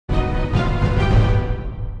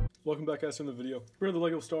Welcome back, guys, to the video. We're in the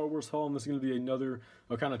LEGO Star Wars haul, and this is going to be another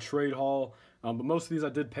kind of trade haul. But most of these I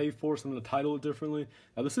did pay for, so I'm going to title it differently.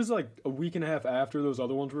 Now, this is like a week and a half after those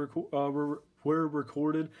other ones were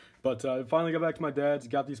recorded. But I finally got back to my dad's,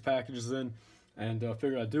 got these packages in, and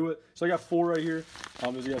figured I'd do it. So I got 4 right here,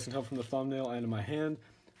 as you guys can tell from the thumbnail and in my hand.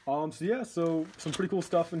 So yeah, so some pretty cool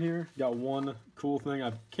stuff in here. Got one cool thing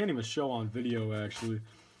I can't even show on video, actually.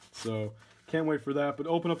 So can't wait for that. But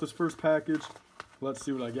open up this first package. Let's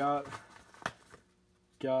see what I got.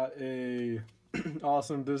 Got a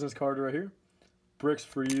awesome business card right here. Bricks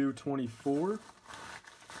for You 24.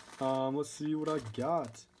 Let's see what I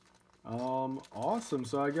got. Awesome.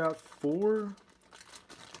 So I got four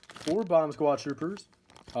bomb squad troopers.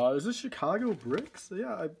 Is this Chicago bricks?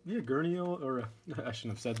 Yeah, Gurney, or I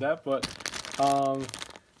shouldn't have said that, but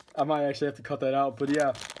I might actually have to cut that out. But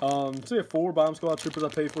yeah, so yeah, 4 bomb squad troopers I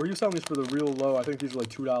paid for. He was selling these for the real low. I think these are like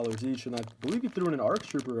 $2 each, and I believe he threw in an ARC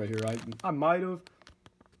trooper right here. I might have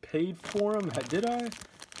paid for them. Did I?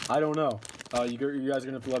 I don't know. You guys are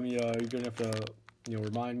gonna have to let me. You're gonna have to,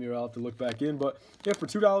 remind me, or I'll have to look back in. But yeah, for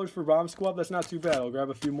 $2 for bomb squad, that's not too bad. I'll grab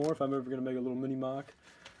a few more if I'm ever gonna make a little mini mock.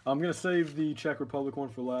 I'm gonna save the Czech Republic one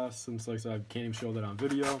for last, since like I said, I can't even show that on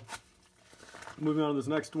video. Moving on to this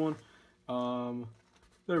next one.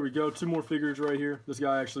 There we go. 2 more figures right here. This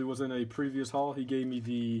guy actually was in a previous haul. He gave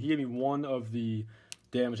me one of the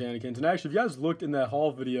damaged Anakins. And actually, if you guys looked in that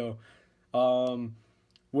haul video,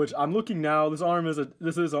 which I'm looking now, this arm is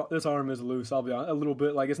loose. I'll be honest, a little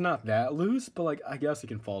bit. Like, it's not that loose, but like I guess it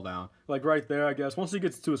can fall down. Like right there, I guess. Once it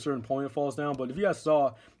gets to a certain point, it falls down. But if you guys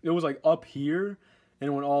saw, it was like up here and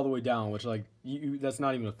it went all the way down, which like that's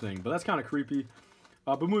not even a thing. But that's kind of creepy.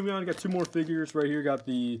 But moving on, I got 2 more figures right here. Got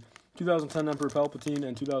the 2010 Emperor Palpatine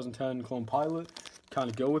and 2010 Clone Pilot. Kind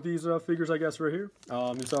of go with these figures, I guess, right here.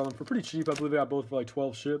 You saw them for pretty cheap. I believe I got both for like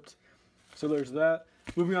 12 shipped. So there's that.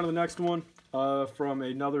 Moving on to the next one from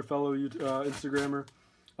another fellow Instagrammer.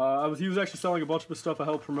 He was actually selling a bunch of his stuff. I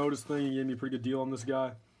helped promote his thing. He gave me a pretty good deal on this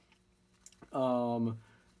guy.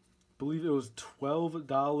 Believe it was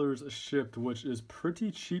 $12 shipped, which is pretty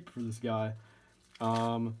cheap for this guy.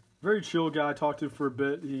 Very chill guy. Talked to him for a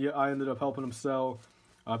bit. I ended up helping him sell,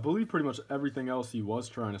 I believe, pretty much everything else he was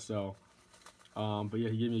trying to sell. But yeah,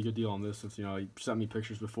 he gave me a good deal on this, since, he sent me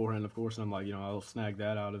pictures beforehand, of course, and I'm like, I'll snag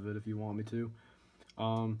that out of it if you want me to.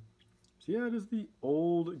 So yeah, it is the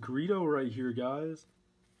old Greedo right here, guys.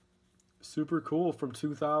 Super cool, from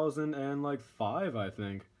 2005, I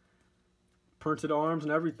think. Printed arms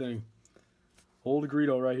and everything. Old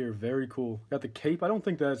Greedo right here, very cool. Got the cape. I don't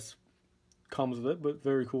think that's comes with it, but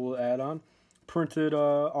very cool add-on. Printed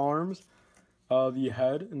arms. The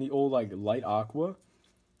head in the old like light aqua.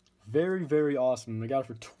 Very, very awesome. I got it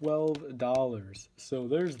for $12. So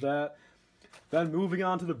there's that. Then moving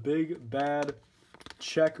on to the big bad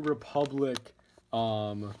Czech Republic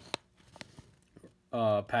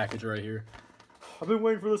package right here. I've been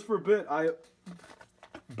waiting for this for a bit. I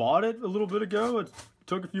bought it a little bit ago. It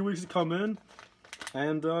took a few weeks to come in.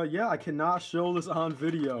 And yeah, I cannot show this on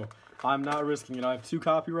video. I'm not risking it. I have 2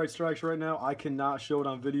 copyright strikes right now. I cannot show it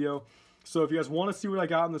on video. So if you guys want to see what I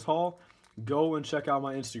got in this haul, go and check out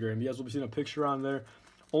my Instagram. You guys will be seeing a picture on there.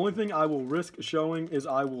 Only thing I will risk showing is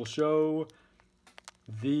I will show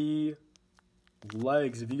the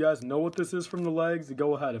legs. If you guys know what this is from the legs,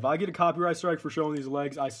 go ahead. If I get a copyright strike for showing these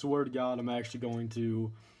legs, I swear to God, I'm actually going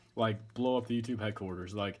to like blow up the YouTube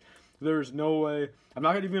headquarters. Like, there's no way. I'm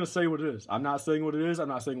not even going to say what it is. I'm not saying what it is. I'm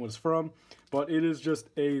not saying what it's from. But it is just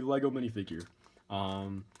a Lego minifigure.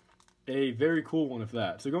 A very cool one, if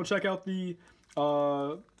that. So go and check out the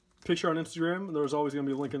picture on Instagram. There's always going to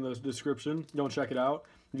be a link in the description. Go and check it out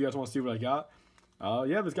if you guys want to see what I got.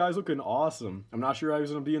 Yeah, this guy's looking awesome. I'm not sure how he's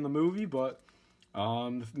going to be in the movie, but the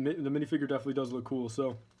minifigure definitely does look cool.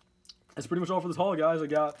 So that's pretty much all for this haul, guys. I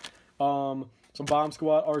got some Bomb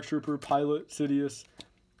Squad, ARC Trooper, Pilot, Sidious,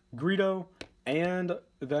 Greedo, and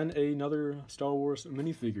then another Star Wars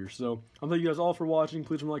minifigure. So I'll thank you guys all for watching.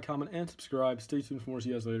 Please remember to like, comment, and subscribe. Stay tuned for more. See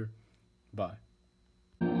you guys later. Bye.